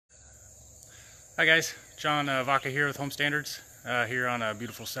Hi guys, John Vaca here with Home Standards, here on a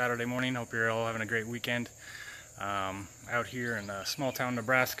beautiful Saturday morning. Hope you're all having a great weekend. Out here in small town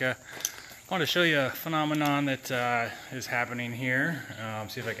Nebraska. I want to show you a phenomenon that is happening here.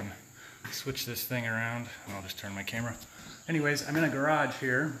 See if I can switch this thing around. I'll just turn my camera. Anyways, I'm in a garage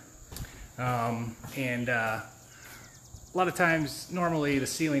here, and a lot of times normally the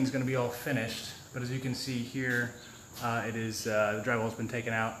ceiling's going to be all finished, but as you can see here, the drywall's been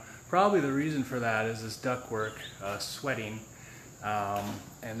taken out. Probably the reason for that is this ductwork sweating,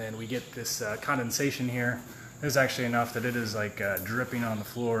 and then we get this condensation here. This is actually enough that it is like dripping on the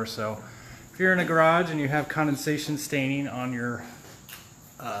floor. So if you're in a garage and you have condensation staining on your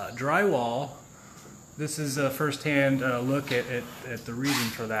drywall, this is a first-hand look at the reason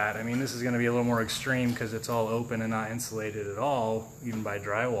for that. I mean, this is going to be a little more extreme because it's all open and not insulated at all, even by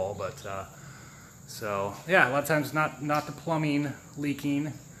drywall. But so yeah, a lot of times not the plumbing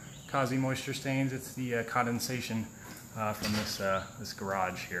leaking causing moisture stains, it's the condensation from this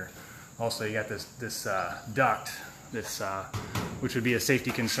garage here. Also, you got this duct, which would be a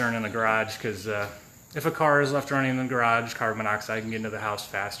safety concern in the garage, because if a car is left running in the garage, carbon monoxide can get into the house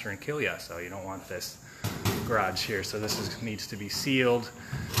faster and kill you. So you don't want this garage here. So this needs to be sealed,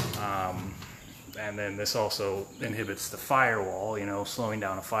 and then this also inhibits the firewall, slowing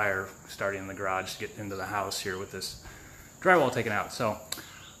down a fire starting in the garage to get into the house here with this drywall taken out. So.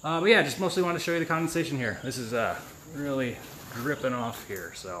 But yeah, just mostly want to show you the condensation here. This is really dripping off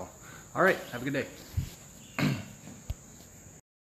here. So, all right, have a good day.